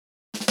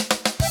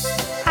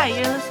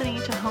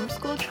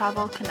Homeschool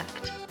Travel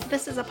Connect.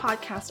 This is a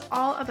podcast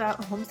all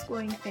about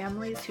homeschooling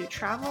families who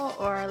travel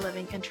or are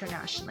living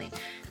internationally.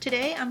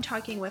 Today I'm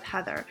talking with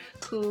Heather,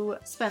 who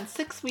spent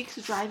 6 weeks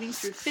driving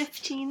through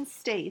 15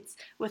 states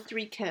with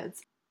 3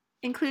 kids,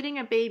 including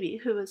a baby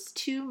who was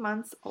 2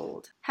 months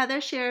old.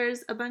 Heather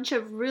shares a bunch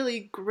of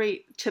really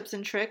great tips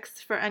and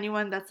tricks for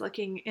anyone that's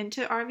looking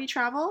into RV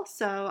travel,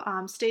 so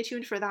stay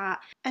tuned for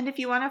that. And if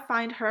you want to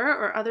find her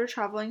or other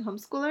traveling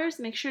homeschoolers,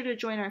 make sure to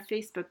join our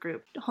Facebook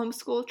group,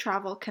 Homeschool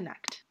Travel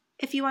Connect.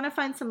 If you want to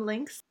find some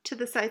links to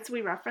the sites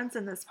we reference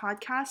in this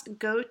podcast,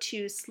 go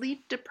to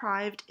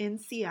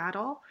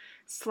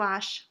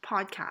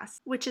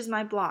sleepdeprivedinseattle.com/podcast, which is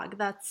my blog.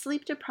 That's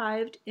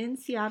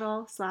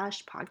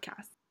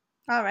sleepdeprivedinseattle.com/podcast.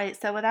 All right,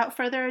 so without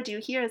further ado,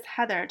 here is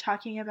Heather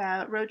talking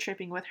about road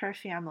tripping with her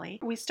family.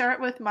 We start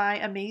with my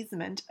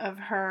amazement of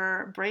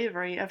her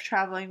bravery of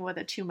traveling with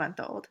a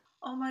 2-month-old.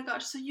 Oh my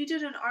gosh, so you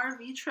did an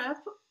RV trip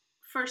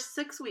for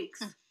 6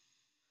 weeks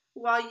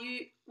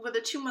with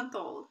a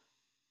 2-month-old?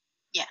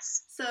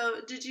 Yes.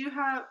 So did you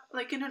have,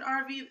 like in an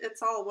RV,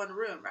 it's all one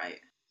room, right?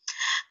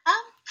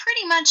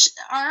 Pretty much.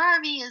 Our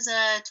RV is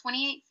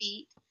 28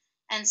 feet,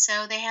 and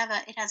so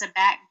it has a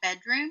back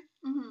bedroom.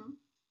 Mm-hmm.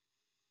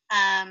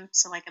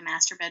 So like a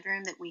master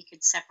bedroom that we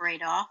could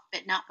separate off,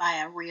 but not by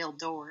a real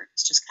door.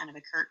 It's just kind of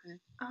a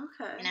curtain.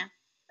 Okay. You know?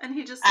 And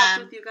he just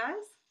slept with you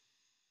guys?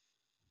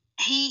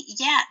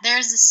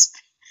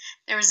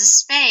 There was a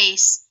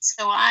space,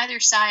 so either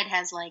side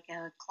has like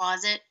a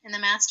closet in the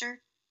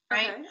master,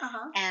 right? Okay,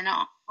 uh-huh. And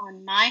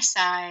on my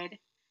side,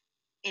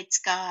 it's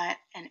got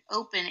an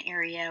open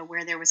area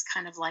where there was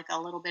kind of like a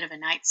little bit of a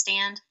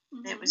nightstand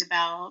that was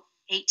about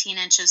 18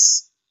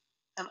 inches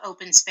of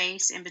open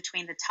space in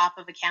between the top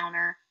of a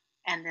counter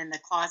and then the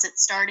closet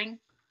starting.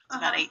 It's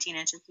about 18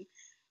 inches deep.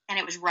 And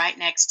it was right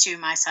next to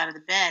my side of the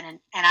bed.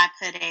 And I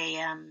put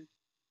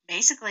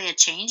basically a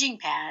changing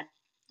pad,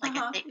 like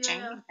a thick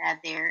changing pad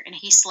there. And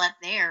he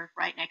slept there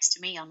right next to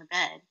me on the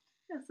bed.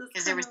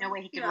 Because there was no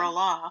way he could roll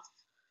off.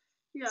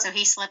 Yeah. So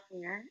he slept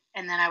there,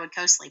 and then I would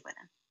co-sleep with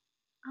him.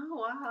 Oh,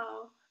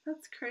 wow.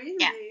 That's crazy.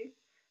 Yeah.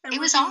 And it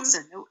was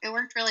awesome. It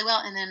worked really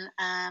well. And then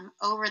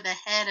over the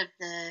head of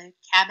the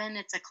cabin,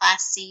 it's a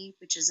Class C,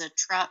 which is a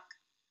truck.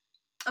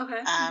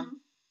 Okay.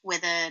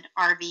 With an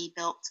RV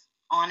built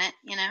on it,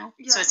 you know?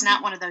 Yeah. So it's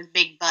not one of those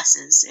big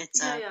buses. It's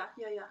Yeah.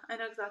 I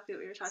know exactly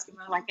what you're talking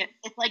about.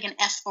 It's like an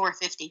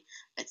F450.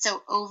 But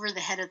so over the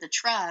head of the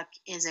truck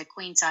is a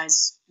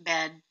queen-size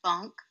bed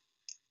bunk.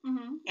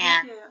 Mm-hmm.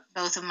 And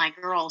both of my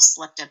girls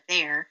slept up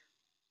there.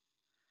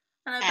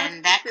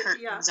 And that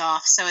curtain was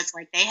off. So it's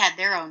like they had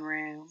their own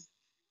room.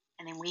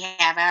 And then we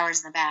have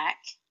ours in the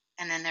back.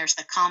 And then there's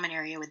the common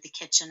area with the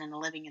kitchen and the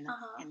living in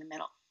the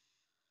middle.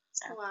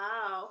 So.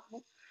 Wow.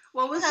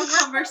 What was the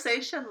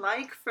conversation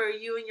like for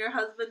you and your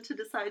husband to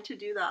decide to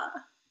do that?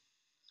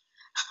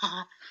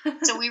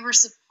 So we were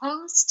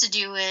supposed to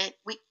do it.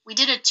 We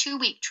did a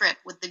 2-week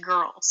trip with the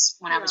girls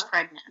when I was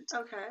pregnant.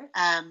 Okay.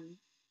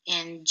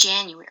 In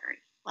January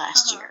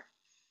last year.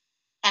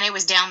 And it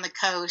was down the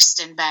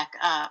coast and back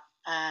up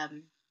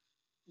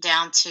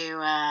down to,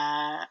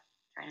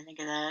 trying to think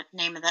of the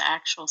name of the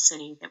actual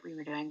city that we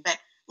were doing, but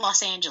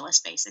Los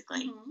Angeles,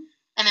 basically. Mm-hmm.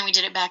 And then we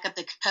did it back up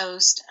the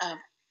coast of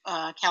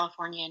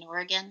California and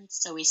Oregon.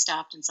 So we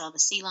stopped and saw the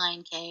sea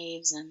lion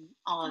caves and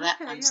all of that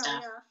fun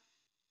stuff. Yeah.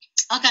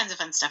 All kinds of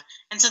fun stuff.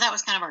 And so that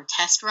was kind of our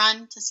test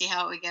run to see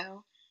how it would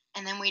go.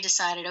 And then we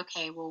decided,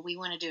 okay, well, we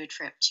want to do a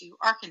trip to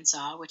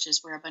Arkansas, which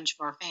is where a bunch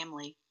of our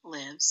family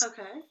lives.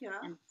 Okay, yeah.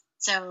 And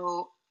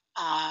so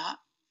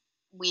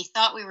we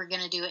thought we were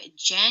going to do it in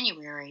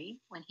January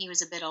when he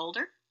was a bit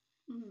older.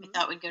 Mm-hmm. We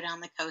thought we'd go down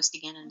the coast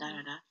again and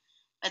da-da-da.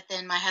 But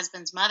then my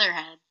husband's mother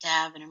had to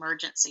have an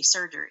emergency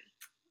surgery.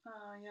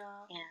 Oh,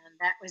 yeah. And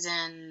that was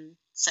in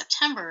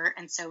September.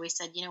 And so we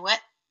said, you know what?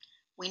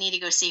 We need to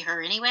go see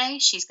her anyway.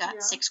 She's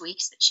got 6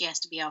 weeks that she has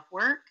to be off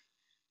work.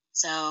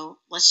 So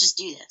let's just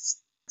do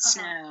this.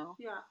 Snow.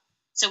 Yeah.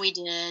 So we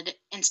did,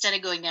 instead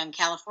of going down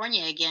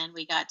California again,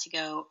 we got to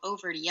go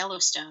over to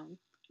Yellowstone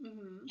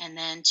and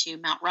then to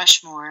Mount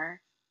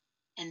Rushmore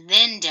and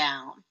then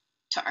down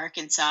to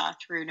Arkansas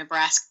through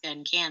Nebraska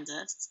and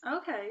Kansas.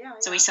 Okay, yeah.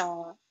 So we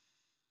saw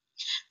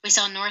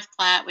North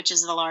Platte, which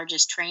is the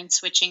largest train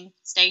switching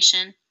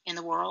station in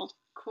the world.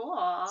 Cool.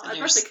 So I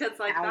bet the kids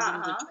like that,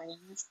 huh?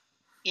 Trains.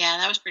 Yeah,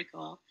 that was pretty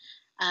cool.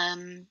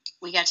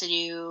 We got to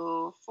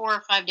do 4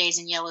 or 5 days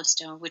in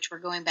Yellowstone, which we're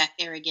going back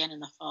there again in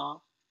the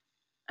fall.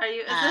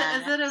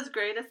 Is it as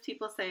great as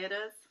people say it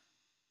is?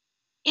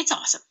 It's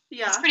awesome.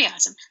 Yeah. It's pretty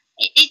awesome.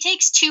 It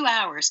takes 2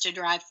 hours to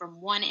drive from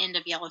one end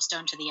of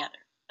Yellowstone to the other.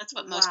 That's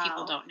what most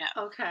people don't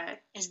know. Okay.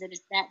 Is that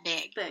it's that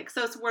big.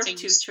 So it's worth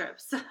 2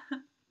 trips.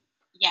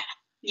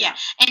 Yeah.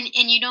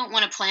 And you don't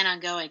want to plan on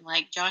going.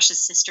 Like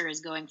Josh's sister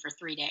is going for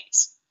 3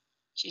 days.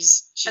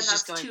 She's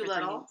just going for 3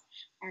 days.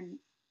 And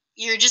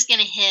you're just going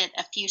to hit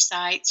a few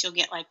sites. You'll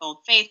get like Old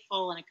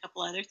Faithful and a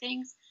couple other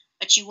things,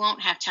 but you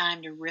won't have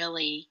time to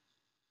really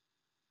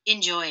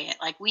enjoy it.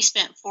 Like we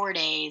spent 4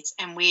 days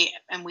and we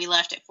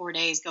left at 4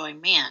 days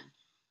going, man,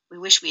 we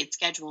wish we had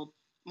scheduled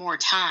more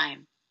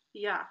time.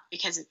 Yeah.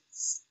 Because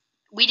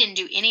we didn't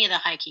do any of the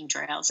hiking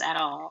trails at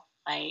all.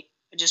 Like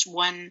just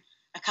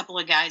a couple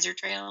of geyser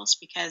trails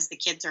because the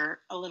kids are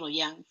a little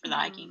young for the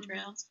hiking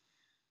trails.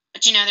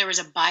 But there was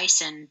a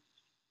bison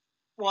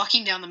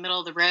walking down the middle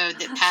of the road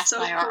that passed so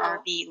by cool.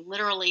 our RV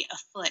literally a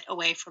foot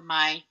away from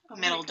my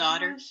middle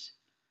daughter.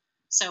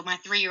 So my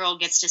 3-year-old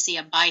gets to see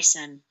a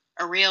bison,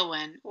 a real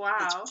one,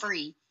 that's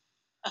free,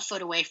 a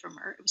foot away from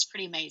her. It was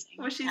pretty amazing.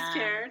 Was she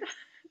scared?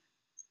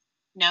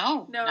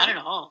 No, not at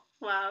all.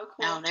 Wow,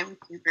 cool. No, they were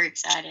super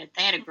excited.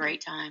 They had a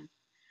great time.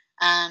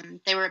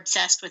 They were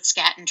obsessed with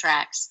scat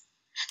tracks.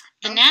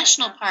 The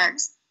national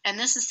parks, and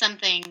this is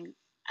something,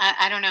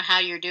 I don't know how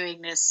you're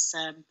doing this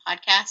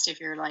podcast,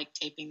 if you're like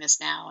taping this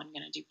now and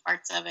going to do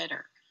parts of it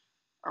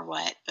or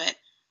what, but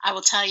I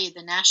will tell you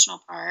the national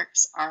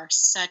parks are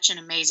such an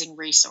amazing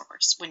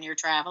resource when you're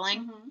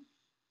traveling.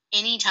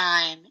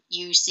 Anytime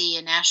you see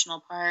a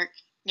national park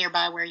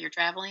nearby where you're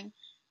traveling,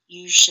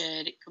 you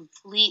should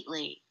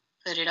completely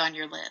put it on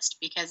your list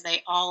because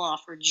they all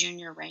offer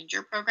junior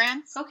ranger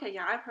programs. Okay,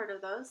 yeah, I've heard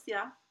of those,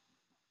 yeah.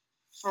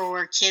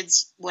 For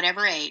kids,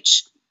 whatever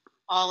age,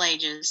 all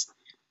ages,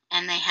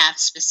 and they have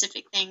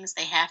specific things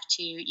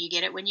you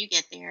get it when you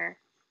get there,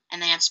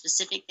 and they have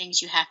specific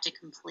things you have to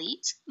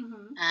complete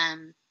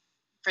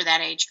for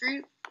that age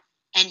group,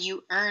 and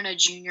you earn a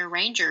junior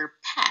ranger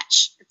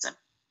patch. It's a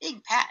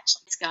big patch.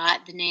 It's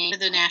got the name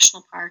of the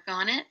national park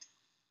on it,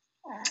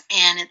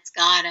 and it's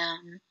got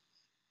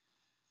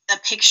a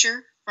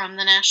picture from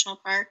the national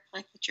park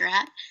like that you're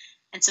at,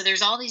 and so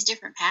there's all these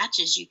different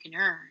patches you can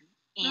earn.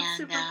 That's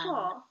super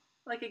cool.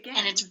 Like a game.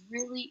 And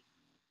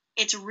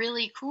it's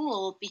really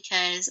cool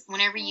because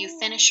whenever you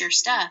finish your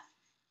stuff,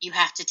 you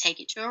have to take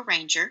it to a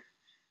ranger.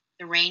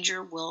 The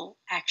ranger will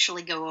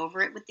actually go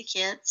over it with the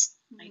kids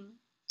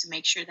to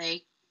make sure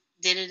they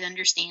did it,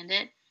 understand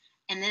it,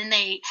 and then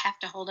they have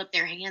to hold up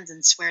their hands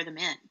and swear them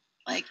in.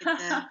 Like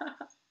I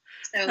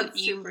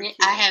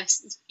have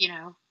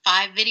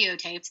 5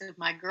 videotapes of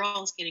my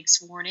girls getting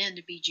sworn in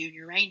to be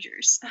junior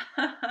rangers,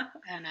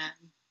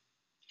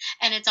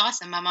 and it's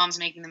awesome. My mom's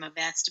making them a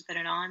vest to put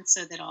it on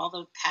so that all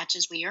the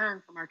patches we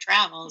earn from our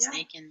travels,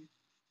 they can,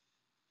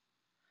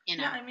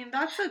 Yeah, I mean,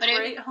 that's a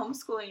great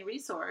homeschooling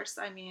resource.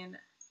 I mean,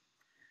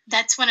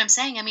 that's what I'm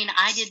saying. I mean,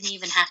 I didn't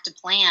even have to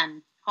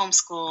plan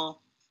homeschool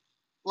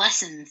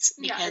lessons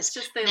because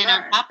then learn.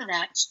 On top of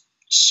that,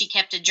 she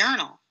kept a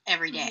journal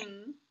every day.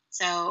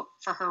 So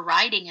for her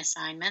writing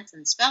assignments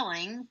and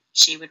spelling,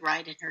 she would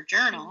write in her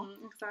journal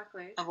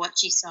of what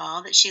she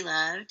saw that she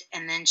loved,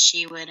 and then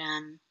she would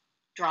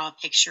draw a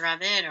picture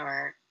of it,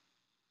 or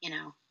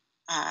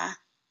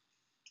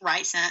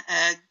write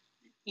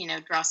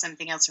draw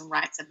something else and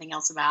write something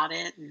else about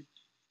it, and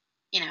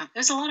it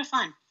was a lot of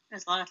fun.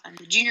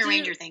 The junior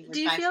ranger thing was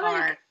by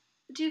far.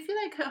 Do you feel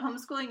like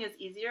homeschooling is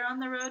easier on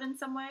the road in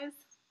some ways?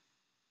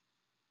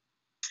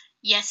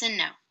 Yes and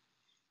no.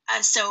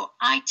 So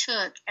I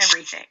took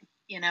everything.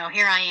 Here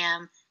I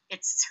am.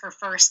 It's her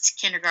first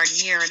kindergarten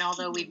year, and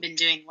although we've been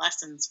doing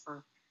lessons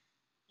for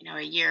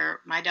a year,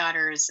 my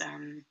daughter is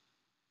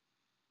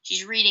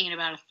she's reading at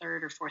about a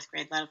 3rd or 4th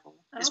grade level.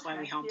 Is why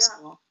we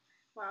homeschool.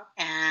 Yeah. Wow.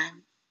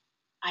 And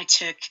I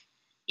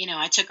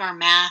took our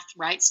math,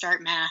 Right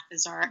Start Math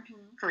is our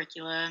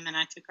curriculum, and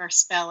I took our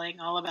spelling,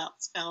 all about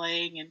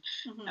spelling, and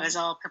I was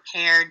all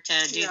prepared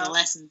to do the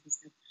lessons.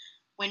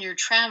 When you're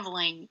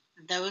traveling,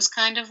 those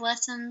kind of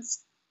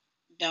lessons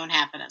don't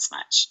happen as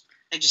much.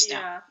 They just don't.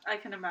 Yeah, I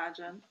can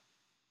imagine.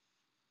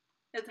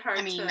 It's hard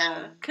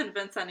to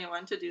convince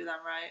anyone to do them,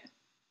 right?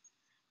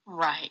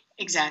 Right,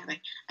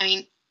 exactly. I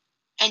mean,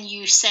 and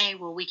you say,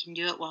 well, we can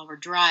do it while we're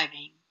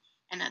driving.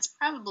 And that's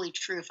probably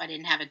true if I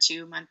didn't have a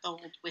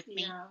 2-month-old with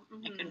me.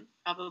 I could have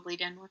probably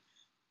done one.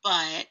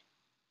 But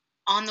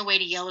on the way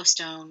to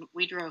Yellowstone,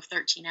 we drove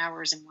 13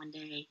 hours in one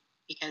day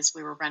because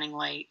we were running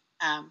late.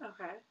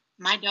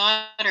 My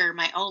daughter,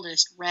 my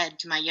oldest, read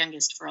to my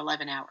youngest for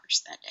 11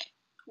 hours that day.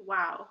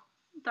 Wow.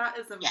 That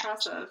is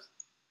impressive. Yeah.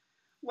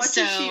 What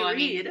did she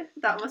read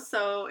that was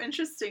so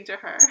interesting to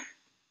her?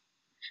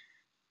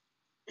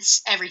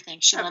 It's everything.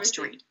 She loves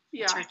to read.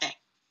 Yeah. That's her thing.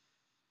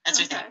 That's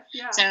her thing.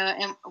 Yeah. So,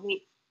 and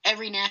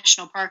every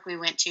national park we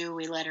went to,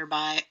 we let her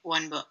buy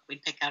one book.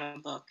 We'd pick out a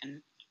book,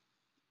 and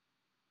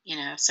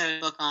so a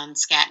book on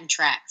scat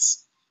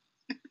tracks.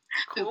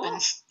 Cool.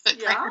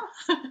 Yeah.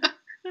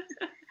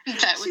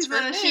 That was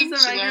she's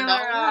a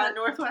regular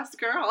Northwest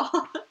girl.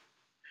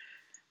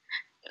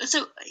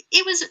 So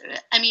it was.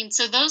 I mean,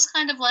 so those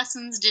kind of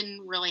lessons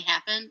didn't really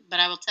happen, but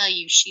I will tell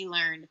you, she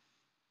learned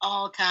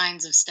all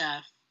kinds of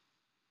stuff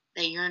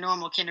that your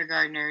normal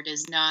kindergartner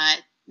does not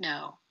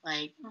know.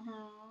 Like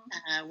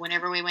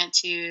whenever we went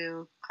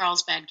to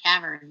Carlsbad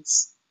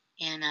Caverns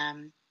in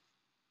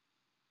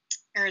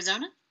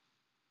Arizona,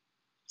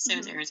 so it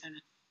was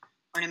Arizona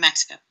or New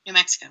Mexico.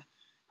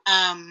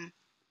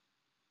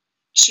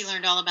 She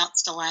learned all about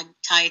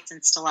stalactites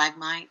and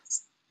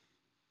stalagmites.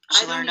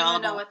 I don't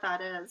even know what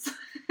that is.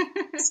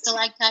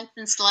 Stalactites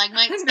and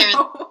stalagmites.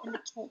 No.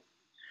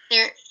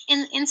 They're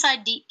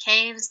inside deep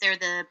caves. They're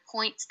the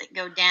points that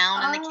go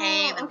down in the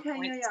cave and the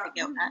points that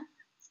go up.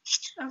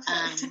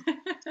 Okay.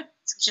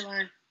 So she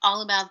learned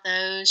all about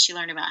those. She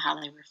learned about how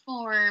they were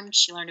formed.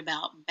 She learned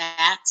about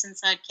bats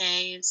inside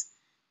caves.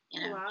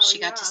 Wow, She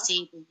got to yeah.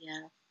 see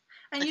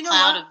And the you know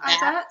cloud what? of I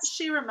bet bats.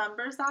 she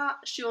remembers that.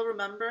 She'll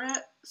remember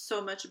it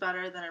so much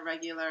better than a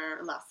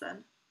regular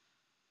lesson.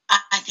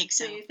 I think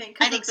Do so. you think?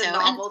 I Because think of the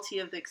so. And novelty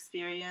of the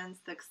experience,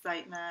 the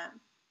excitement.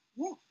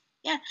 yeah,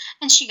 yeah.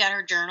 And she got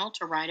her journal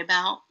to write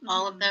about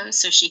all of Mm-hmm.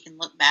 those so she can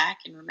look back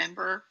and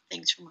remember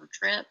things from her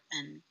trip.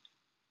 And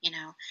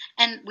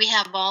we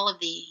have all of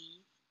the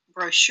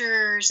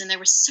brochures, and there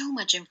was so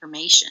much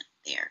information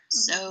there,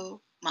 Mm-hmm.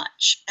 so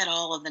much at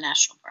all of the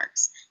national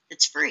parks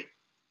that's free.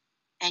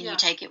 And you Yeah.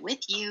 take it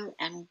with you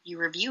and you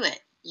review it.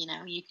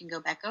 You can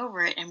go back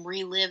over it and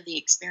relive the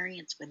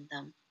experience with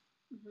them,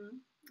 Mm-hmm.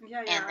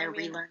 Yeah, yeah. and I they're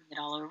mean, relearning it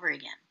all over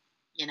again.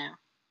 You know,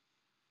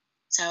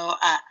 so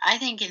I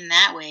think in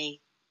that way,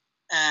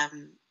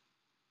 um,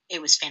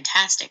 it was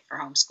fantastic for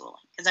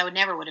homeschooling because I would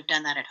have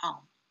done that at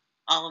home.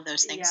 All of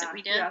those things that yeah,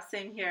 we did, yeah.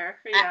 Same here.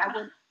 I Yeah.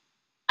 wouldn't.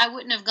 I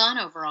wouldn't have gone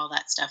over all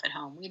that stuff at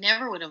home. We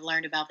never would have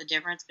learned about the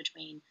difference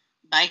between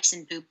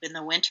bison poop in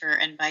the winter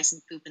and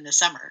bison poop in the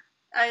summer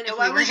I know. if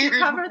Why we were would you here.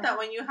 cover that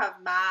when you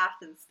have math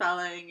and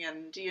spelling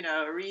and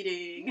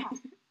reading? Yeah,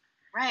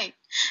 right.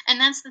 And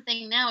that's the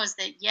thing now is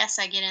that yes,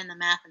 I get in the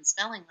math and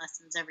spelling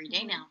lessons every day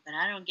Mm-hmm. now, but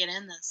I don't get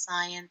in the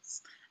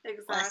science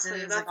Exactly.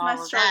 lessons and That's my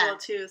all of struggle that.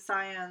 too.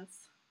 Science.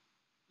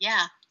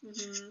 Yeah.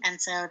 Mm-hmm.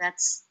 And so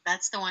that's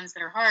the ones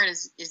that are hard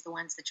is the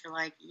ones that you're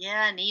like,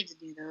 yeah, I need to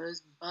do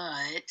those,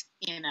 but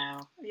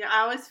Yeah, I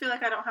always feel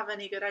like I don't have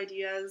any good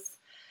ideas,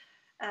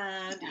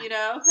 and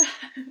yeah.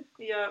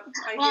 yep,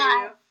 I Well,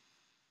 hear you.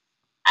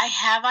 I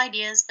have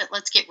ideas, but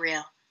let's get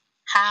real.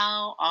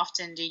 How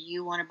often do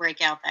you want to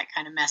break out that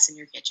kind of mess in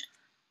your kitchen?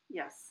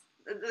 Yes.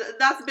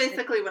 That's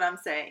basically what I'm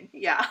saying.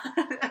 Yeah.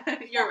 Yeah.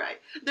 You're right.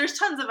 There's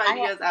tons of I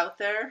ideas out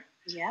there.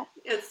 Yep.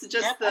 It's Yep.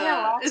 just I got the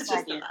lots it's of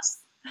just a ideas. mess.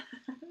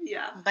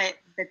 Yeah. But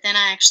then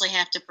I actually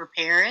have to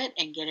prepare it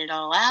and get it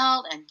all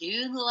out and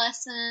do the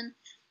lesson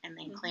and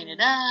then clean it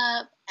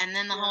Mm-hmm. up, and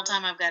then the whole Yeah.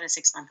 time I've got a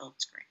 6-month-old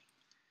screaming.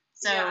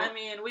 Yeah, So I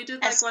mean, we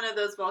did like as one of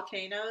those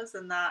volcanoes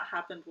and that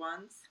happened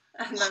once.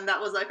 And then that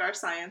was like our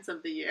science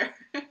of the year.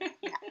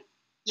 yeah,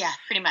 yeah,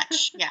 pretty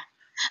much, yeah.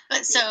 But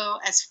Yeah. so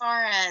as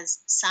far as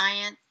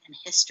science and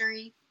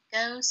history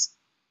goes,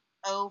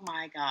 oh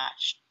my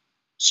gosh,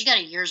 she got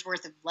a year's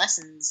worth of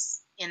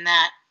lessons in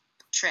that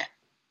trip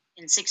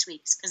in 6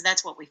 weeks because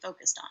that's what we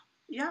focused on.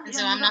 Yeah, And yeah,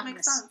 so no, that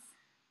makes sense.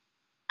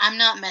 I'm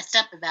not messed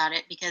up about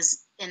it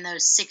because in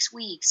those 6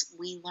 weeks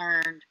we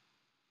learned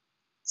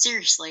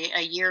seriously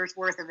a year's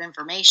worth of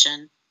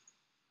information.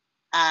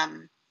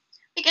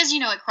 Because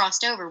it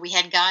crossed over. We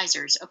had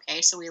geysers.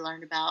 Okay, so we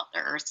learned about the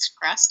Earth's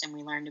crust and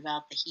we learned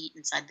about the heat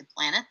inside the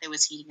planet that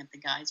was heating up the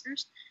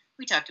geysers.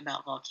 We talked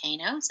about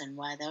volcanoes and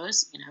why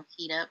those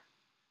heat up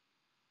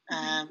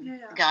Mm-hmm.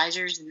 Yeah, the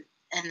geysers,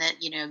 and that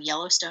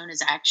Yellowstone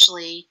is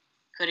actually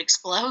could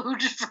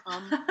explode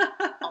from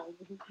yeah. all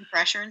the heat and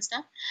pressure and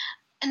stuff.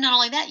 And not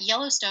only that,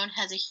 Yellowstone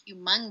has a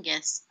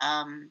humongous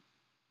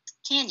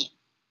canyon,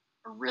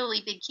 a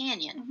really big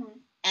canyon, Mm-hmm.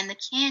 and the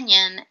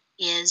canyon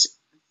is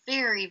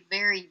very,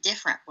 very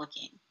different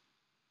looking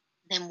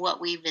than what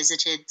we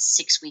visited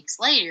 6 weeks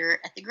later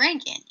at the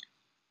Grand Canyon.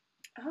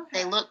 They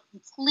Okay. look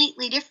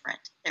completely different.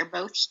 They're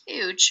both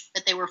huge,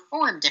 but they were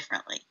formed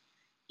differently.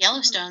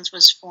 Yellowstone's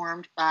was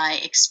formed by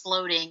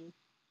exploding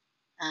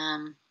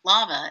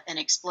lava and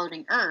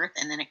exploding earth,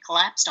 and then it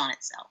collapsed on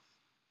itself.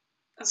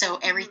 Okay. So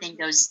everything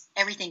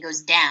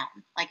goes down.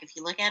 Like if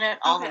you look at it,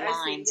 all Okay, the I see.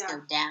 lines Yeah.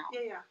 go down. Yeah,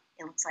 yeah.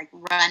 It looks like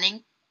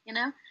running,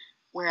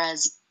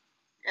 whereas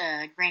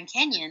Grand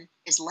Canyon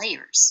is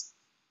layers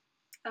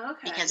because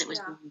Okay, it was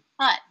yeah. being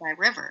cut by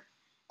river.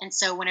 And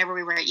so whenever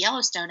we were at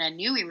Yellowstone, I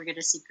knew we were going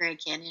to see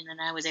Grand Canyon,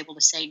 and I was able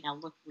to say, now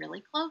look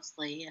really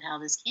closely at how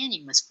this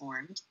canyon was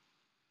formed,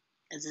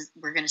 because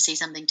we're going to see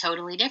something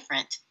totally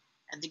different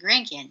at the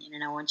Grand Canyon,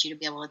 and I want you to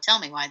be able to tell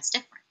me why it's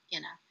different.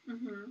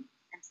 Mm-hmm.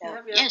 And so,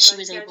 Yep, yeah, yep. she Like,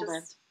 was yeah, able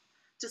to,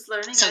 just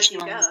learning so as she you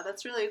learned. go.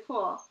 That's really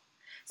cool.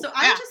 So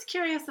I'm Yeah, just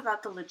curious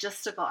about the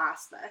logistical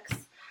aspects.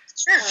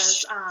 sure.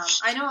 Because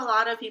I know a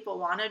lot of people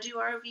want to do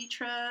RV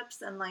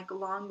trips and like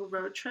long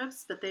road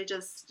trips, but they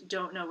just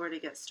don't know where to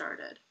get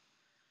started.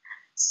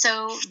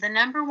 So the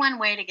number one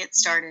way to get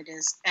started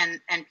is, and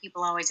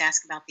people always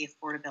ask about the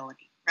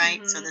affordability, right?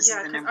 So Mm-hmm. this is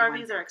Yeah, the because number one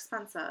RVs thing. are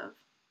expensive,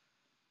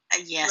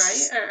 right?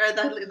 Yes, Or in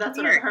that's what I've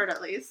theory. heard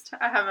at least.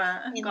 I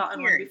haven't In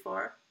gotten one theory.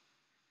 before.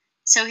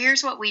 So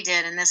here's what we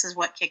did, and this is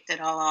what kicked it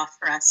all off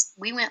for us.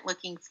 We went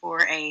looking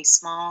for a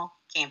small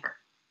camper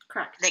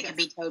Correct. that Yes. could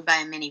be towed by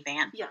a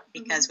minivan. Yeah.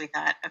 Because we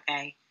thought,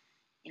 okay,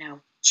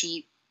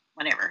 cheap,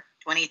 whatever,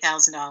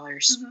 $20,000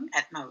 Mm-hmm.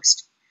 at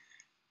most.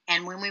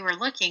 And when we were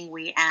looking,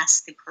 we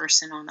asked the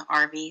person on the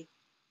RV,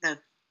 the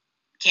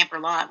camper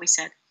lot, we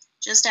said,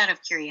 just out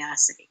of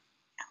curiosity,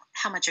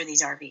 how much are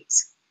these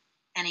RVs?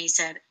 And he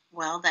said,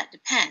 well, that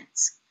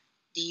depends.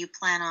 Do you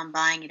plan on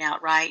buying it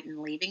outright and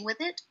leaving with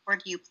it, or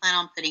do you plan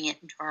on putting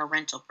it into our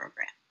rental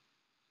program?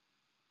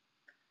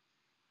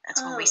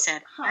 That's when we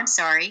said, I'm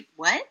sorry,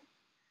 what?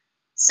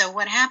 So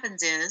what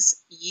happens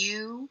is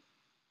you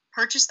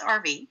purchased the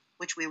RV,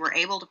 which we were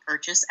able to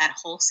purchase at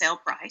wholesale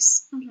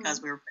price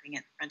because we were putting it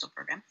in the rental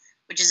program,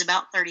 which is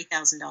about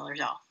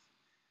 $30,000 off.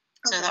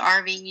 Okay. So the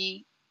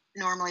RV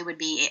normally would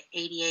be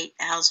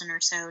 $88,000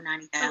 or so,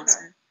 $90,000. Okay.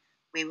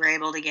 We were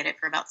able to get it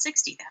for about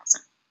 $60,000.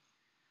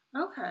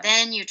 Okay.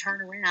 Then you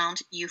turn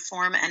around, you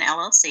form an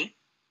LLC,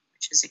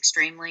 which is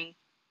extremely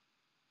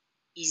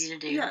easy to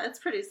do. Yeah, it's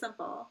pretty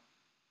simple.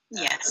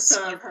 Yes,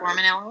 so you form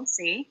an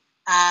LLC.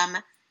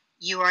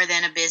 You are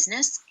then a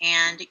business,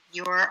 and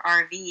your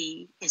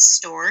RV is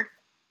stored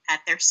at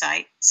their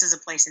site. This is a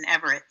place in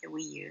Everett that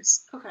we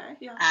use. Okay,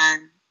 yeah.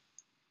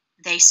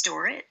 They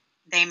store it.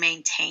 They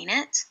maintain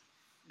it.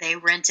 They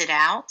rent it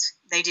out.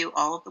 They do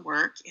all of the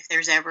work. If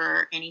there's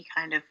ever any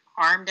kind of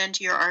harm done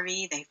to your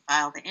RV, they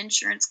file the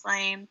insurance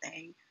claim.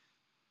 They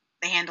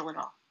handle it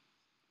all.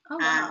 Oh,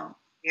 wow.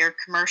 They're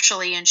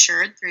commercially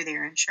insured through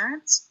their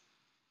insurance.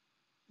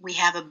 We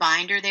have a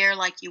binder there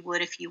like you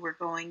would if you were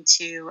going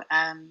to,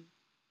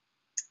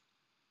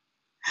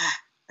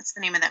 what's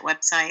the name of that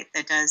website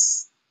that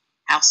does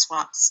house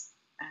swaps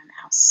and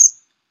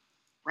house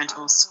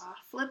rentals?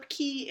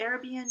 Flipkey,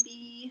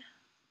 Airbnb.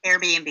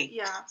 Airbnb.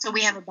 Yeah. So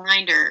we have a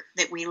binder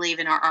that we leave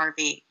in our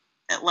RV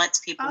that lets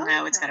people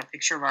know. It's got a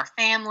picture of our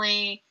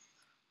family.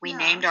 We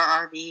named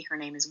our RV. Her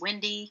name is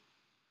Wendy.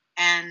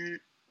 And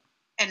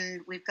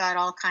we've got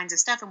all kinds of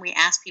stuff. And we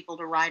ask people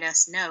to write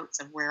us notes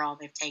of where all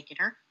they've taken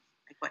her.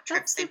 Like what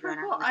trips they've run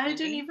cool. I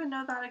didn't even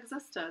know that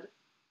existed.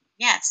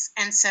 Yes.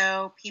 And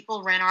so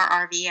people rent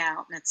our RV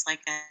out. And it's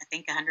like, I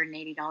think, $180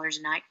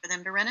 a night for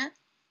them to rent it.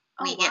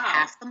 We get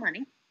half the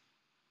money.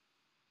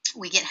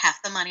 We get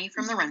half the money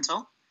from the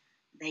rental.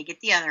 They get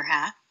the other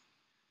half.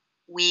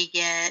 We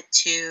get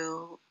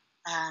to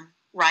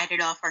write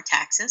it off our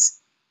taxes.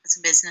 It's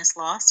a business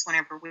loss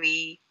whenever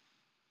we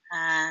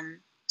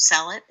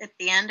sell it at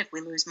the end. If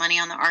we lose money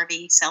on the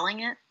RV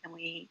selling it, and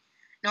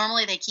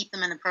normally they keep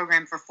them in the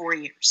program for 4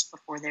 years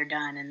before they're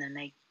done, and then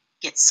they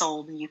get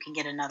sold, and you can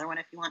get another one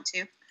if you want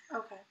to.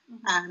 Okay.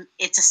 Mm-hmm.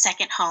 It's a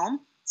second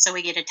home, so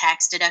we get a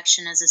tax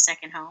deduction as a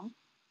second home.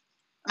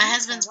 My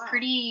husband's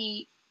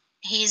pretty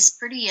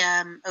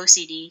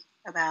OCD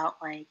about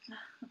like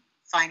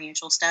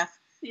financial stuff.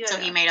 Yeah, so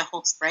he made a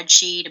whole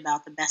spreadsheet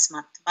about the best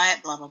month to buy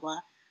it, blah, blah, blah.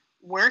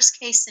 Worst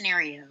case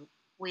scenario,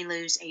 we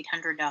lose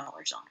 $800 on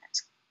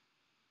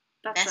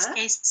it. Best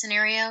case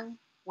scenario,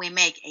 we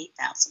make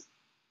 $8,000.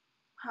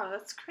 Wow,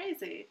 that's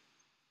crazy.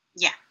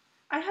 Yeah.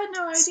 I had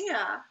no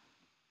idea.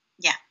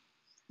 Yeah.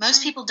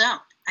 Most people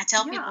don't. I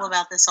tell people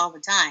about this all the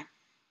time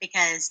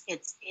because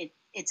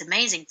it's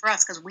amazing for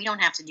us because we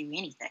don't have to do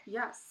anything.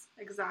 Yes,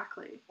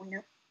 exactly.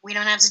 We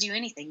don't have to do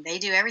anything. They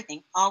do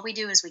everything. All we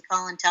do is we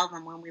call and tell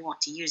them when we want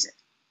to use it.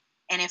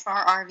 And if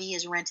our RV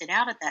is rented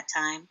out at that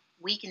time,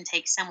 we can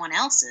take someone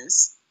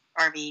else's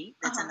RV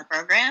that's in the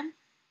program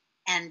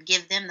and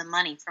give them the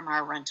money from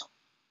our rental.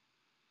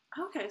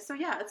 Okay, so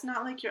yeah, it's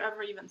not like you're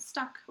ever even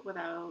stuck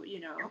without,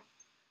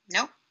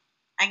 Nope.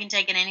 I can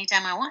take it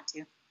anytime I want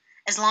to.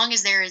 As long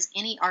as there is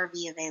any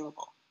RV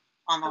available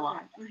on the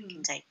lot, I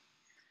can take.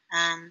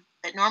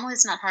 But normally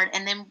it's not hard.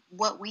 And then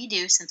what we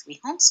do, since we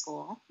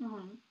homeschool,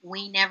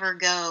 we never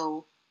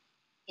go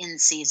in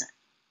season.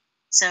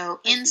 So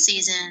in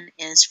season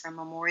is from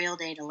Memorial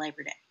Day to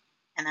Labor Day.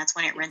 And that's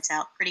when it rents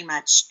out pretty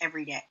much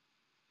every day.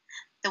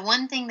 The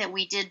one thing that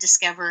we did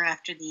discover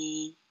after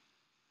the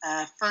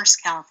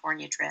first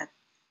California trip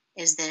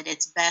is that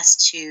it's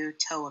best to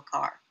tow a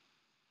car,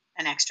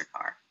 an extra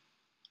car,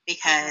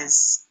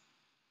 because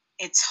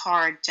it's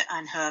hard to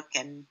unhook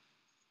and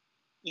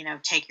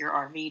take your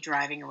RV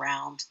driving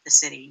around the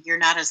city. You're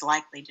not as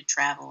likely to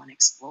travel and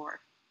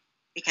explore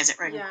because it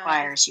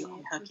requires you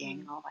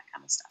unhooking and all that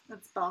kind of stuff.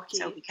 That's bulky.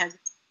 So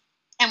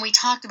and we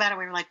talked about it.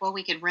 We were like, well,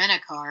 we could rent a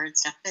car and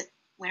stuff, but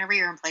whenever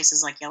you're in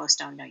places like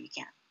Yellowstone, no, you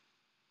can't.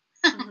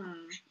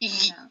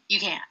 You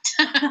can't.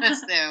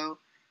 So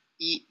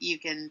you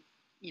can,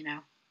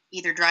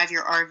 either drive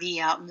your RV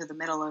out into the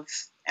middle of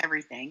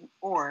everything,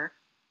 or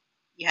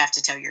you have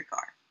to tow your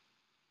car.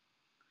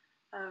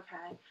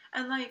 Okay.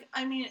 And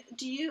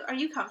are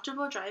you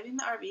comfortable driving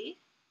the RV?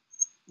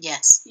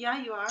 Yes.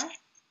 Yeah, you are?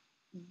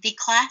 The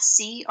Class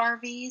C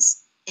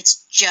RVs,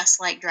 it's just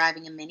like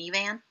driving a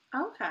minivan.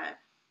 Okay.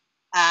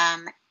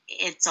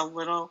 It's a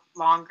little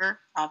longer,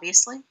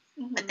 obviously,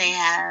 but they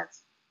have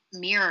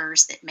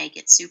mirrors that make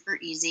it super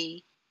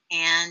easy.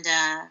 And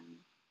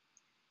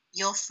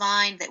you'll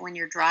find that when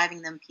you're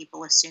driving them,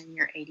 people assume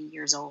you're 80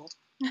 years old.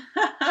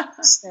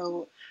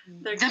 So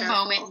the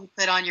moment you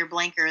put on your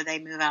blinker, they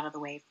move out of the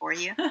way for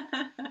you. That's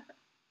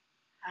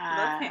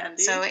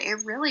handy. So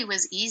it really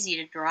was easy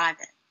to drive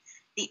it.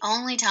 The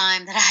only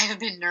time that I have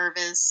been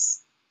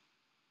nervous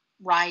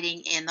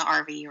riding in the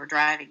RV or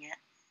driving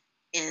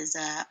it is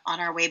on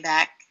our way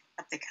back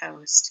up the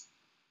coast.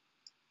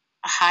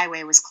 A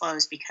highway was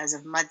closed because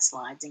of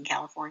mudslides in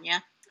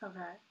California. Okay.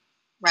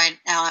 Right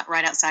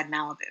outside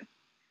Malibu.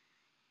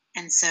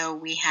 And so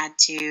we had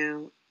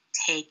to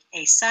take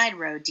a side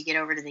road to get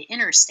over to the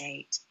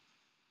interstate.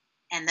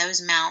 And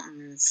those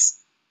mountains,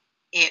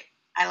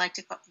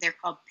 they're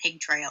called pig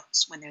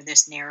trails when they're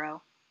this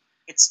narrow.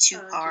 It's two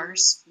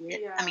cars.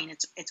 Yeah. I mean,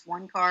 it's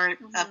one car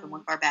up and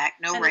one car back.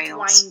 No and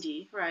rails. It's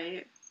windy,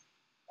 right?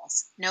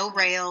 Yes. No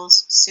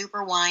rails.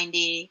 Super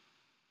windy.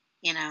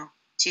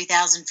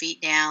 2,000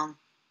 feet down.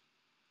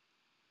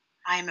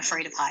 I am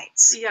afraid of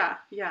heights. Yeah.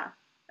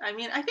 I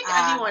mean, I think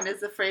anyone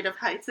is afraid of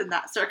heights in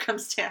that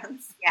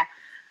circumstance. Yeah.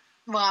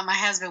 Well, my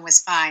husband was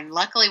fine.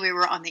 Luckily, we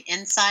were on the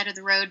inside of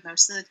the road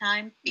most of the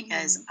time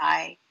because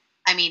I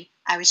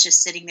was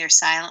just sitting there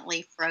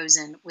silently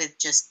frozen with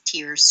just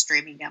tears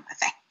streaming down my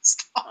face.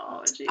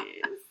 Oh,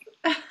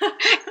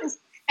 jeez.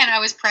 And I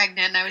was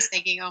pregnant and I was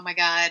thinking, oh my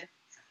God,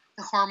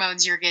 the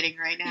hormones you're getting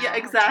right now. Yeah,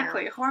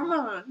 exactly.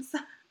 Hormones.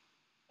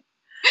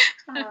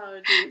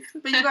 Oh, jeez.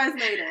 But you guys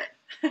made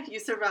it. You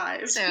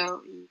survived.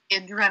 So,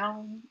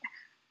 adrenaline.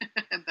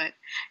 But,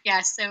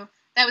 yeah, so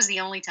that was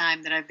the only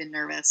time that I've been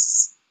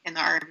nervous in the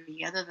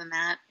RV. Other than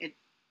that, it's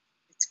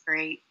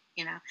great,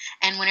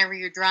 And whenever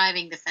you're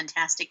driving, the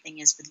fantastic thing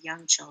is with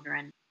young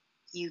children,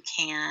 you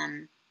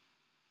can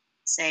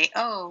say,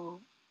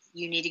 oh,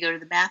 you need to go to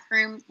the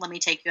bathroom? Let me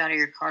take you out of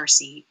your car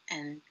seat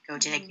and go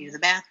take you to the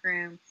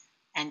bathroom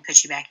and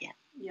put you back in.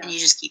 Yes. And you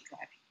just keep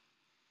driving.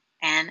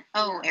 And,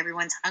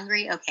 everyone's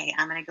hungry. Okay,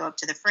 I'm going to go up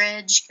to the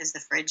fridge because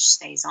the fridge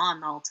stays on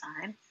the whole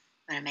time.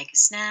 I'm going to make a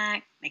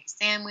snack, make a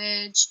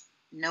sandwich.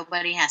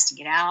 Nobody has to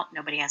get out.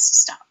 Nobody has to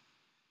stop.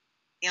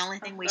 The only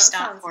thing we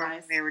stopped for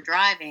when we were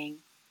driving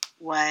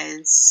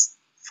was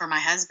for my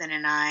husband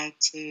and I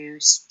to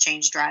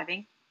change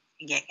driving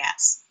and get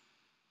gas.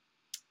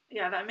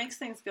 Yeah, that makes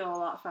things go a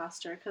lot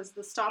faster because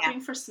the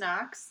stopping for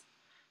snacks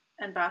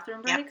and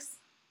bathroom breaks,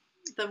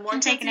 the more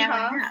kids you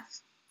have,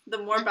 the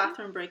more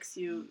bathroom breaks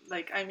you,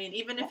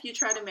 even if you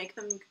try to make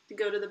them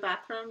go to the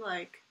bathroom,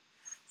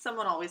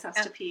 someone always has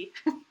to pee.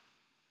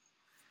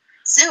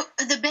 So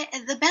the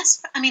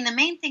best, the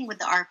main thing with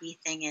the RV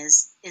thing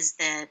is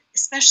that,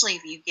 especially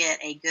if you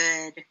get a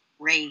good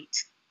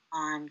rate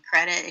on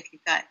credit, if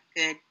you've got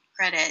good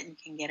credit and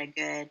can get a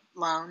good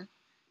loan,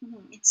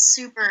 it's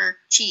super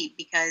cheap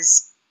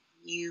because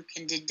you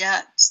can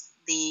deduct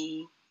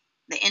the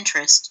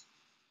interest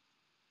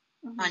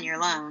on your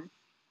loan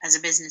as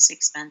a business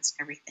expense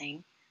and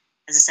everything,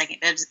 as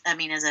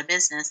a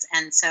business,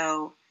 and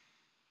so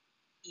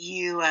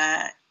you're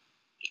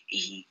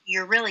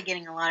really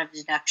getting a lot of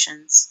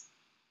deductions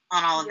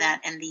on all of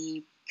that, and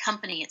the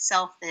company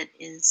itself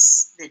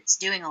that's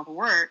doing all the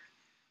work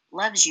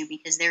loves you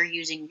because they're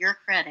using your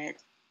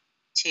credit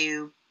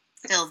to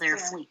fill their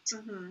fleet.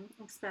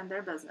 Expand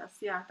their business.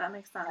 Yeah, that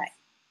makes sense.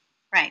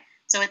 Right.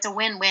 So it's a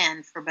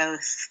win-win for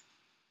both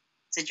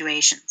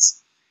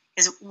situations.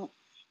 Because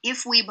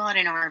if we bought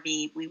an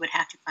RV, we would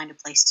have to find a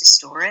place to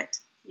store it.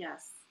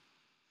 Yes.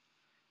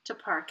 To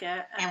park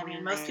it.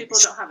 And most people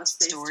don't have a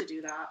space to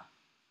do that.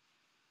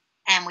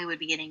 And we would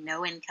be getting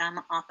no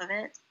income off of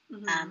it.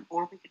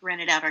 Or we could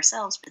rent it out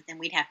ourselves, but then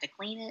we'd have to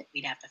clean it.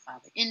 We'd have to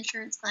file the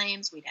insurance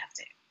claims. We'd have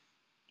to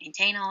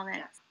maintain all of it.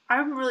 Yes.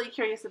 I'm really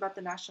curious about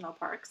the national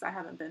parks. I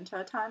haven't been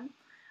to a ton.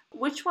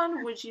 Which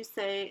one would you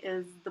say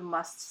is the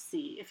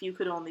must-see if you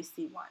could only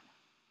see one?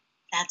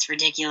 That's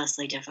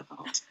ridiculously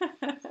difficult.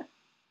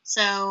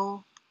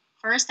 So,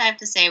 first I have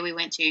to say we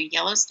went to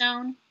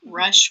Yellowstone,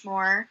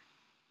 Rushmore,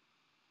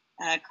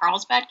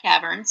 Carlsbad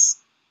Caverns,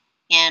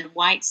 and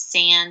White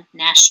Sand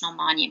National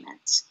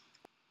Monument.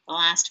 The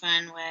last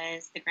one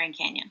was the Grand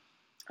Canyon.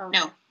 Okay.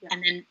 No,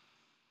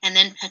 and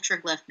then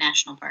Petroglyph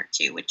National Park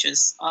too, which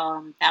was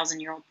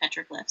 1,000-year-old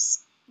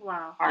petroglyphs.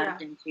 Wow.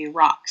 Carved into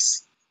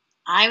rocks.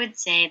 I would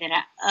say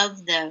that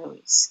of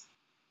those,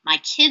 my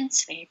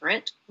kids'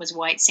 favorite was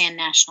White Sand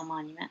National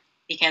Monument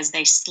because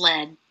they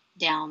sled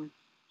down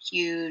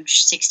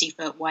huge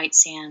 60-foot white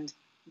sand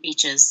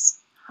beaches.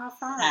 How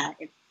fun!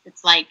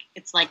 It's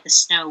like the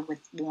snow with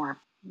warmth.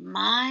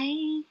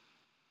 My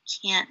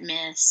can't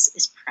miss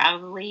is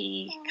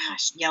probably,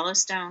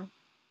 Yellowstone.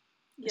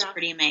 It's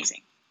pretty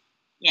amazing.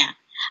 Yeah.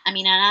 And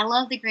I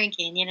love the Grand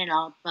Canyon and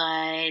all,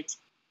 but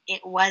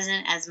it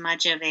wasn't as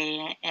much of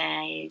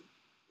a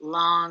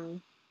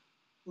long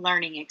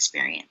learning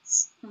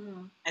experience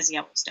as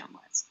Yellowstone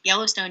was.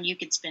 Yellowstone, you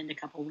could spend a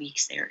couple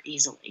weeks there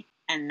easily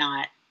and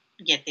not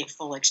get the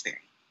full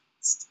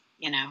experience.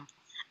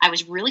 I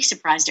was really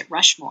surprised at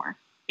Rushmore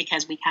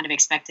because we kind of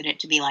expected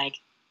it to be like,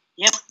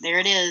 yep, there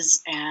it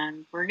is,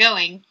 and we're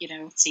going,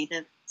 see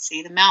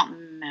the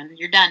mountain, and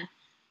you're done.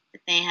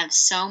 But they have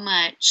so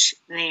much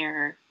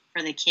there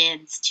for the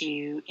kids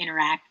to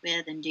interact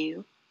with and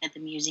do at the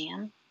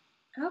museum.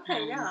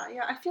 Okay, yeah.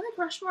 I feel like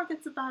Rushmore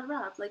gets a bad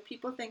rap.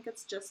 People think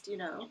it's just,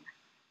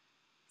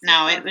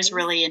 No, it was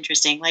really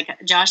interesting.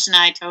 Josh and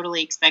I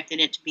totally expected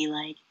it to be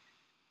like,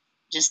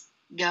 just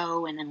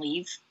go and then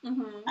leave.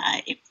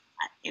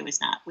 It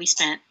was not. We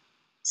spent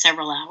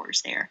several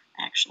hours there,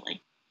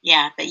 actually.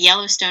 Yeah, but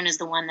Yellowstone is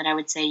the one that I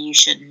would say you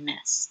shouldn't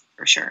miss,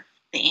 for sure.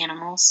 The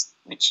animals,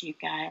 which you've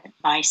got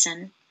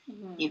bison,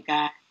 you've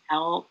got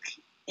elk,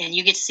 and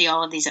you get to see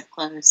all of these up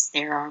close.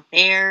 There are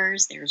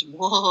bears, there's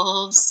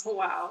wolves.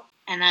 Wow.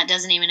 And that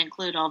doesn't even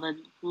include all the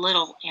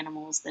little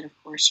animals that, of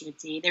course, you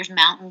would see. There's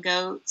mountain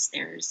goats.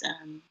 There's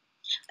and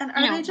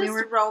are they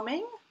just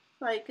roaming?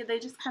 Like, they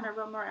just kind of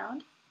roam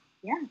around?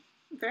 Yeah.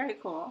 Very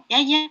cool.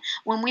 Yeah.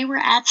 When we were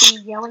at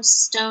the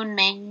Yellowstone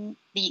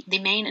the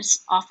main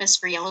office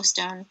for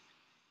Yellowstone,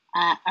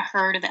 a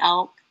herd of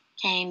elk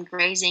came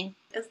grazing.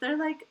 Is there,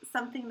 like,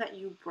 something that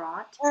you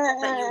brought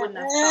that you wouldn't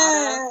have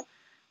thought of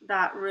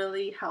that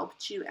really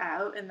helped you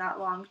out in that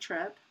long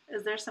trip?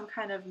 Is there some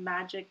kind of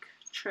magic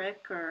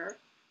trick or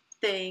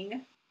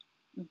thing?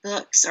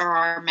 Books are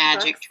our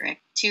magic trick.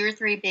 2 or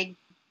 3 big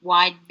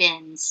wide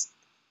bins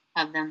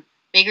of them,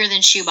 bigger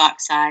than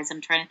shoebox size.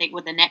 I'm trying to think,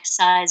 with the next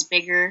size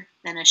bigger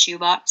than a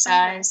shoebox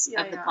size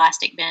of the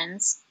plastic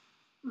bins.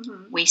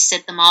 Mm-hmm. We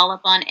sit them all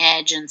up on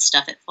edge and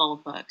stuff it full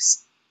of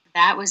books.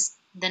 That was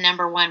the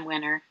number one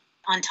winner.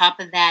 On top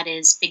of that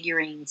is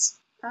figurines.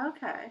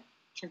 Okay.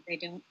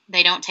 Because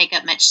they don't take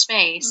up much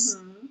space,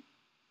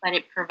 but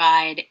it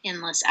provide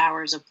endless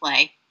hours of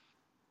play.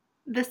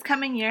 This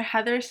coming year,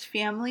 Heather's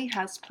family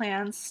has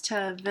plans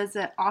to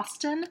visit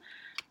Austin,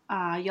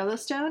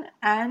 Yellowstone,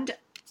 and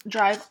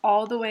drive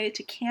all the way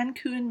to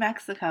Cancun,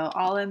 Mexico,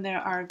 all in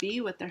their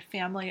RV with their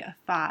family of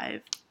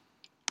 5.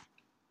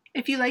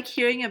 If you like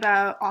hearing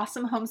about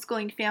awesome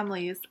homeschooling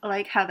families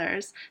like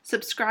Heather's,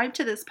 subscribe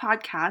to this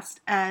podcast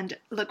and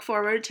look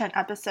forward to an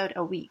episode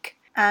a week.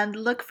 And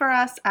look for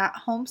us at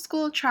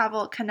Homeschool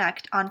Travel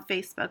Connect on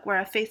Facebook. We're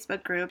a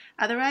Facebook group.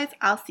 Otherwise,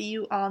 I'll see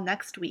you all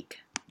next week.